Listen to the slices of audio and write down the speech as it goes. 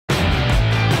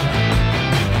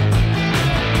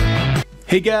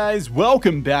Hey guys,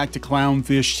 welcome back to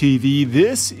Clownfish TV.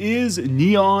 This is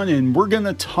Neon and we're going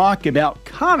to talk about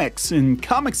comics and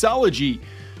ComiXology.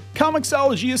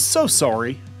 ComiXology is so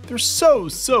sorry. They're so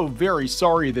very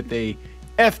sorry that they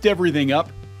effed everything up,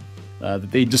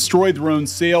 that they destroyed their own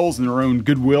sales and their own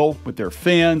goodwill with their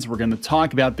fans. We're going to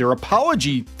talk about their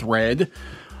apology thread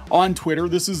on Twitter.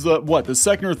 This is the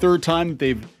second or third time that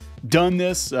they've done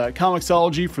this.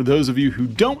 ComiXology, for those of you who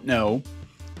don't know,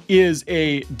 is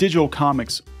a digital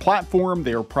comics platform.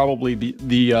 They are probably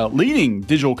the leading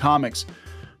digital comics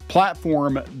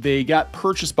platform. They got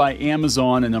purchased by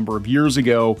Amazon a number of years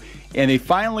ago, and they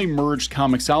finally merged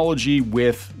ComiXology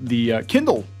with the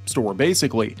Kindle store,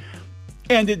 basically.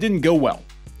 And it didn't go well.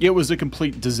 It was a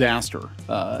complete disaster.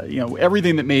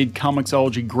 Everything that made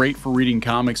ComiXology great for reading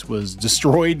comics was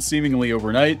destroyed seemingly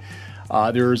overnight.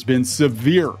 There's been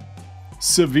severe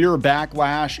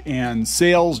backlash, and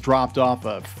sales dropped off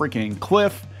a freaking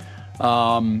cliff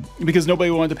because nobody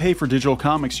wanted to pay for digital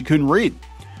comics you couldn't read.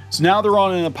 So now they're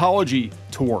on an apology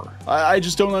tour. I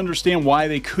just don't understand why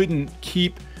they couldn't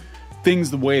keep things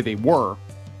the way they were,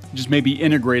 just maybe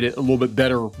integrate it a little bit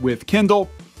better with Kindle.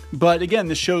 But again,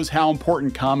 this shows how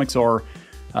important comics are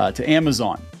to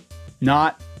Amazon.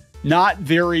 Not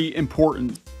very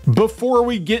important. Before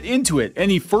we get into it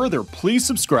any further, please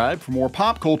subscribe for more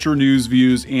pop culture news,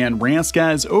 views, and rants,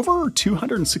 guys. Over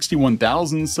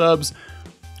 261,000 subs.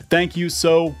 Thank you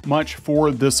so much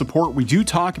for the support. We do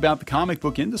talk about the comic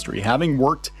book industry, having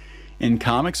worked in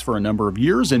comics for a number of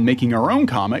years and making our own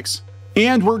comics.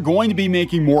 And we're going to be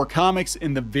making more comics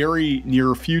in the very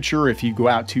near future. If you go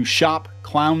out to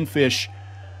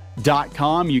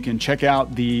shopclownfish.com, you can check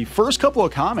out the first couple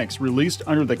of comics released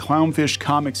under the Clownfish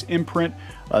Comics imprint.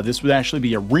 This would actually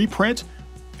be a reprint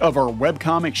of our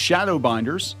webcomic Shadow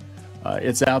Binders.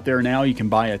 It's out there now. You can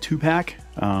buy a 2-pack.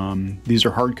 These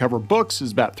are hardcover books.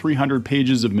 It's about 300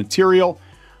 pages of material.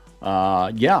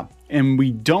 And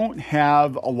we don't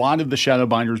have a lot of the Shadow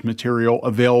Binders material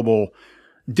available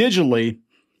digitally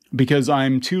because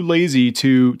I'm too lazy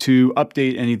to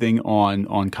update anything on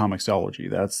ComiXology.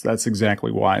 That's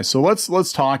exactly why. So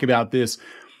let's talk about this.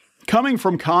 Coming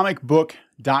from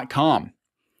comicbook.com,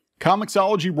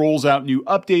 ComiXology rolls out new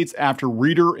updates after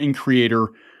reader and creator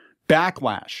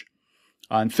backlash.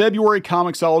 In February,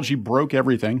 ComiXology broke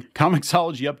everything.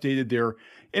 ComiXology updated their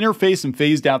interface and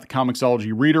phased out the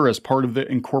ComiXology reader as part of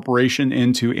the incorporation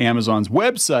into Amazon's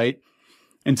website.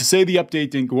 And to say the update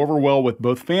didn't go over well with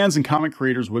both fans and comic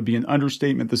creators would be an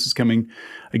understatement. This is coming,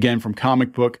 again, from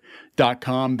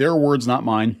comicbook.com. Their words, not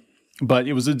mine, but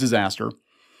it was a disaster.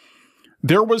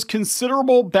 There was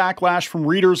considerable backlash from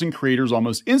readers and creators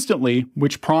almost instantly,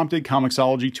 which prompted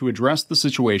ComiXology to address the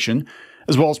situation,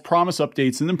 as well as promise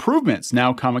updates and improvements.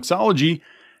 Now, ComiXology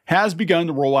has begun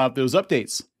to roll out those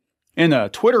updates. In a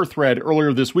Twitter thread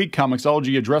earlier this week,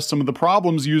 ComiXology addressed some of the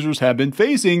problems users have been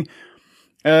facing,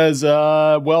 as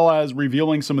well as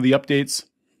revealing some of the updates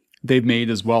they've made,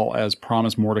 as well as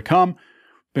promise more to come.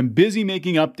 Been busy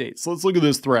making updates. Let's look at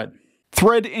this thread.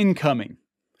 Thread incoming.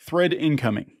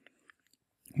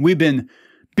 We've been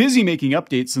busy making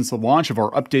updates since the launch of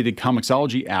our updated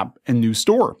ComiXology app and new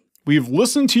store. We've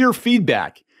listened to your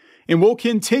feedback and we'll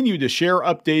continue to share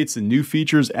updates and new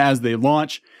features as they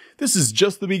launch. This is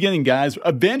just the beginning, guys.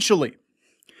 Eventually,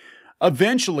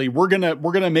 we're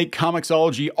gonna make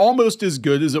ComiXology almost as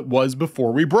good as it was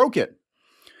before we broke it.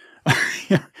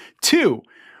 2,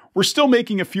 we're still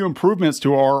making a few improvements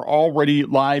to our already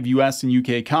live US and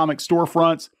UK comic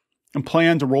storefronts and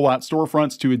plan to roll out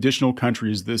storefronts to additional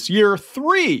countries this year.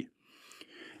 3,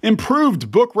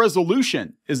 improved book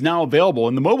resolution is now available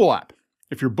in the mobile app.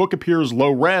 If your book appears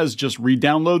low res, just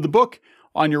re-download the book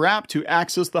on your app to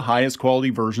access the highest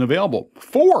quality version available.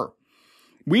 4,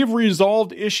 we have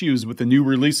resolved issues with the new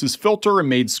releases filter and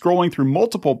made scrolling through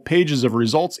multiple pages of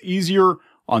results easier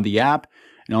on the app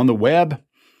and on the web.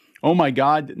 Oh my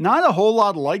God, not a whole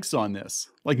lot of likes on this.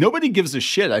 Like, nobody gives a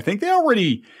shit. I think they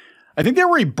already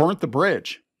burnt the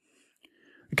bridge.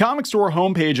 The comic store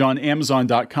homepage on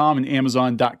Amazon.com and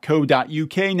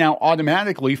Amazon.co.uk now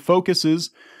automatically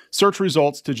focuses search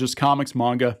results to just comics,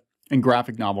 manga, and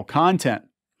graphic novel content.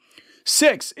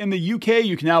 6, in the UK,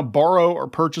 you can now borrow or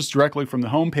purchase directly from the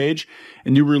homepage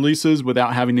and new releases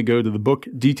without having to go to the book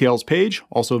details page,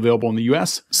 also available in the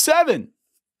US. 7,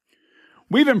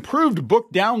 we've improved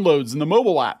book downloads in the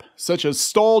mobile app, such as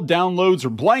stalled downloads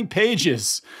or blank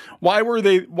pages. Why were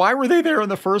they there in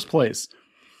the first place?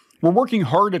 We're working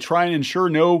hard to try and ensure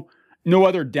no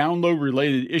other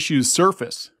download-related issues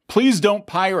surface. Please don't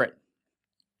pirate.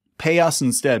 Pay us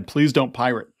instead. Please don't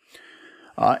pirate.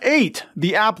 8,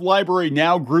 the app library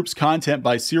now groups content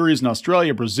by series in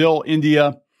Australia, Brazil,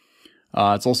 India,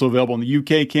 It's also available in the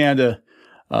UK, Canada,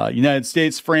 United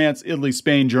States, France, Italy,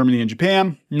 Spain, Germany, and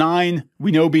Japan. 9,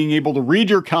 we know being able to read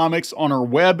your comics on our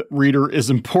web reader is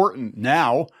important.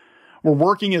 Now, we're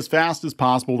working as fast as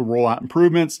possible to roll out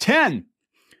improvements. 10,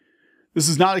 this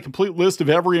is not a complete list of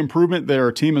every improvement that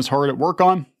our team is hard at work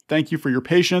on. Thank you for your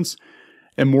patience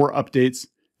and more updates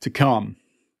to come.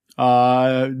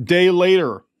 Day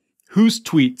later, whose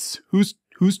tweets? Whose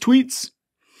tweets?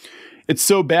 It's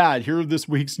so bad. Here are this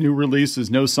week's new releases.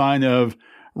 No sign of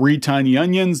Read Tiny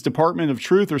Onion's Department of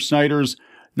Truth or Snyder's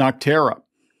Noctera.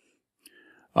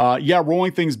 Yeah,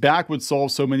 rolling things back would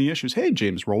solve so many issues. Hey,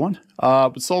 James Rowland.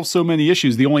 Would solve so many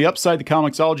issues. The only upside to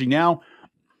ComiXology now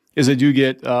is I do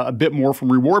get a bit more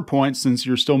from reward points since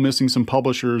you're still missing some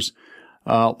publishers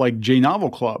like J Novel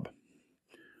Club.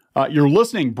 You're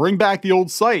listening. Bring back the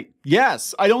old site.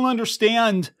 Yes, I don't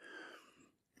understand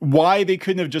why they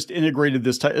couldn't have just integrated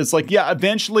this. It's like, yeah,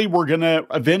 eventually we're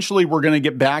gonna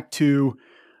get back to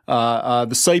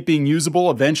the site being usable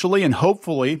eventually, and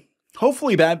hopefully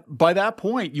that by that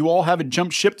point you all haven't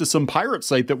jumped ship to some pirate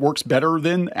site that works better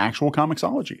than actual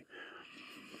ComiXology.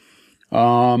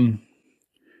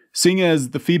 Seeing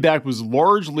as the feedback was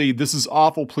largely, "This is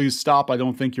awful, please stop," I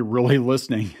don't think you're really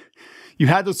listening. You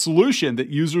had the solution that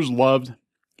users loved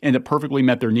and it perfectly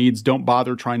met their needs. Don't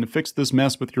bother trying to fix this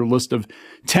mess with your list of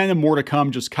 10 and more to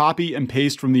come. Just copy and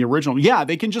paste from the original. Yeah,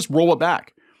 they can just roll it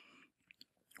back.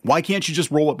 Why can't you just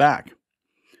roll it back?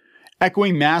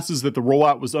 Echoing masses that the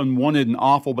rollout was unwanted and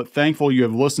awful, but thankful you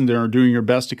have listened and are doing your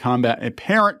best to combat a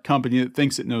parent company that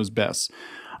thinks it knows best.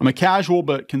 I'm a casual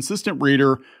but consistent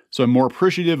reader, so I'm more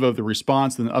appreciative of the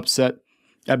response than upset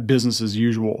at business as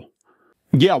usual.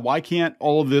 Yeah, why can't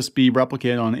all of this be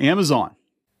replicated on Amazon?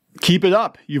 Keep it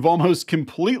up. You've almost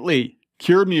completely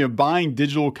cured me of buying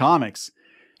digital comics.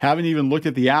 Haven't even looked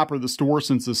at the app or the store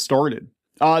since this started.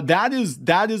 That is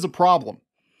a problem.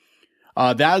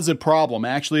 That is a problem.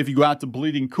 Actually, if you go out to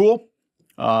Bleeding Cool,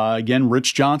 again,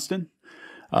 Rich Johnston,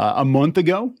 a month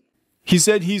ago, he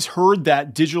said he's heard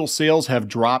that digital sales have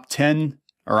dropped 20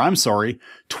 to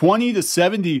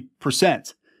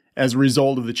 70% as a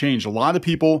result of the change. A lot of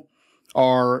people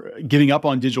are giving up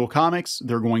on digital comics.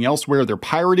 They're going elsewhere. They're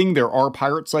pirating. There are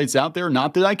pirate sites out there.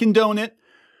 Not that I condone it.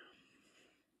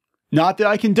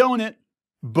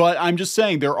 But I'm just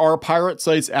saying there are pirate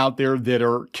sites out there that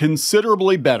are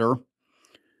considerably better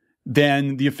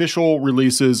than the official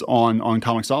releases on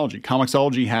ComiXology.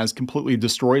 ComiXology has completely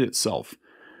destroyed itself.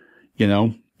 You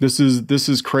know, this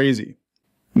is crazy.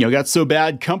 You know, it got so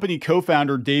bad, company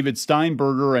co-founder David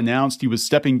Steinberger announced he was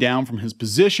stepping down from his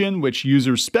position, which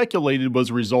users speculated was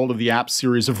a result of the app's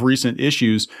series of recent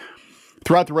issues.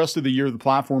 Throughout the rest of the year, the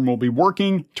platform will be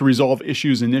working to resolve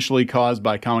issues initially caused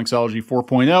by ComiXology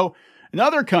 4.0 in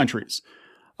other countries.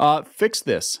 Fix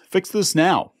this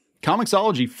now.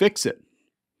 ComiXology, fix it.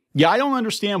 Yeah, I don't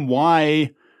understand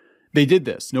why they did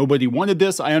this. Nobody wanted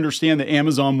this. I understand that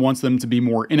Amazon wants them to be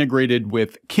more integrated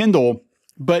with Kindle,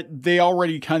 but they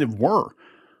already kind of were.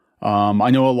 I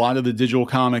know a lot of the digital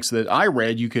comics that I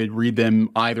read, you could read them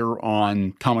either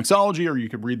on ComiXology or you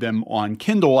could read them on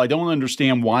Kindle. I don't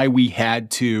understand why we had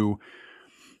to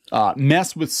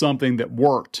mess with something that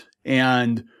worked.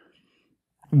 And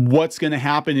what's going to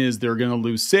happen is they're going to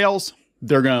lose sales.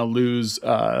 They're going to lose,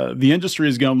 the industry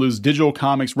is going to lose digital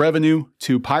comics revenue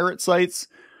to pirate sites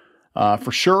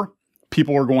for sure.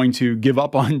 People are going to give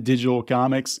up on digital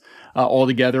comics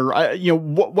altogether. You know,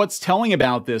 what's telling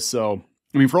about this, though?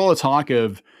 I mean, for all the talk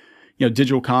of, you know,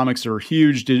 digital comics are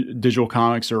huge, digital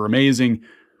comics are amazing,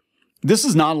 this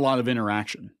is not a lot of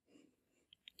interaction.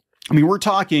 I mean, we're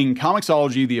talking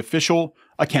ComiXology, the official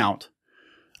account,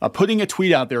 putting a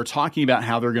tweet out there talking about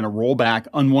how they're going to roll back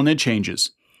unwanted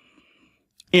changes.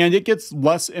 And it gets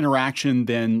less interaction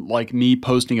than like me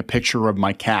posting a picture of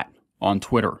my cat on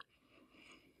Twitter.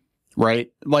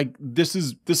 Right? Like this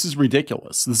is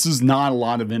ridiculous. This is not a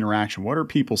lot of interaction. What are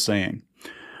people saying?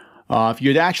 If you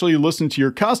had actually listened to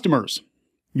your customers,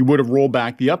 you would have rolled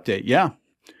back the update. Yeah.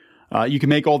 You can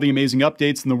make all the amazing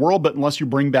updates in the world, but unless you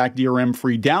bring back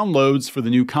DRM-free downloads for the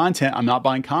new content, I'm not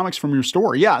buying comics from your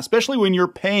store. Yeah, especially when you're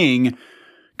paying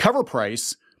cover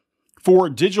price for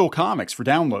digital comics for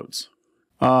downloads.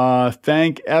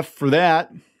 Thank F for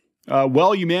that.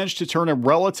 Well, you managed to turn a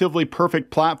relatively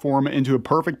perfect platform into a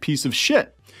perfect piece of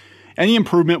shit. Any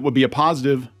improvement would be a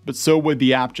positive, but so would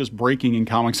the app just breaking and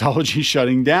ComiXology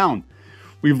shutting down.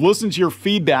 We've listened to your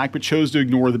feedback, but chose to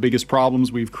ignore the biggest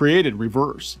problems we've created.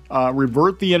 Revert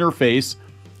the interface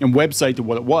and website to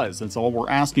what it was. That's all we're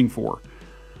asking for.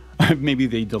 Maybe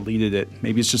they deleted it.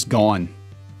 Maybe it's just gone.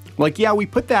 Like, yeah, we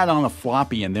put that on a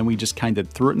floppy and then we just kind of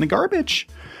threw it in the garbage.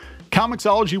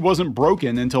 ComiXology wasn't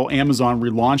broken until Amazon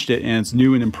relaunched it in its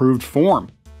new and improved form.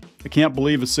 I can't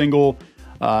believe a single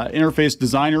interface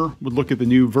designer would look at the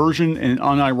new version and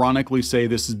unironically say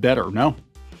this is better. No.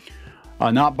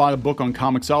 Not bought a book on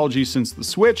ComiXology since the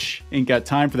Switch. Ain't got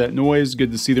time for that noise.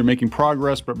 Good to see they're making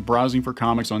progress, but browsing for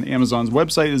comics on Amazon's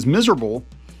website is miserable.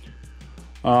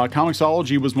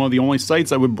 ComiXology was one of the only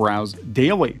sites I would browse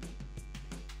daily.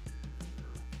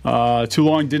 Too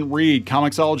long didn't read.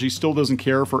 ComiXology still doesn't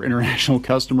care for international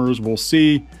customers. We'll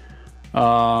see.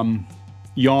 Yawn,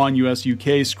 US,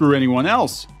 UK, screw anyone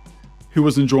else who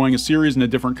was enjoying a series in a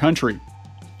different country.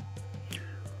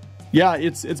 Yeah,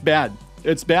 it's bad.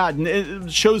 It's bad, and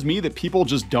it shows me that people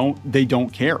just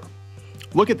don't care.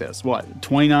 Look at this, what,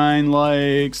 29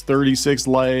 likes, 36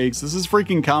 likes. This is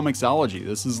freaking ComiXology.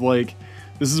 This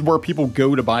is where people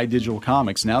go to buy digital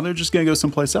comics. Now they're just gonna go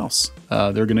someplace else.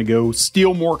 They're gonna go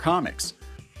steal more comics.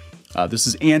 This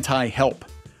is anti-help.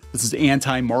 This is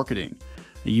anti-marketing.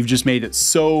 You've just made it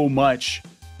so much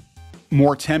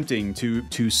more tempting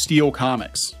to steal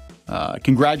comics.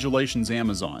 Congratulations,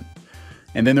 Amazon.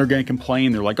 And then they're going to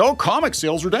complain. They're like, oh, comic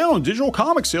sales are down. Digital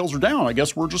comic sales are down. I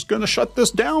guess we're just going to shut this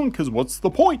down because what's the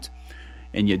point?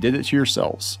 And you did it to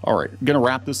yourselves. All right, I'm going to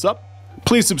wrap this up.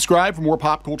 Please subscribe for more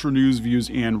pop culture news, views,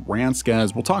 and rants,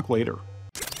 guys. We'll talk later.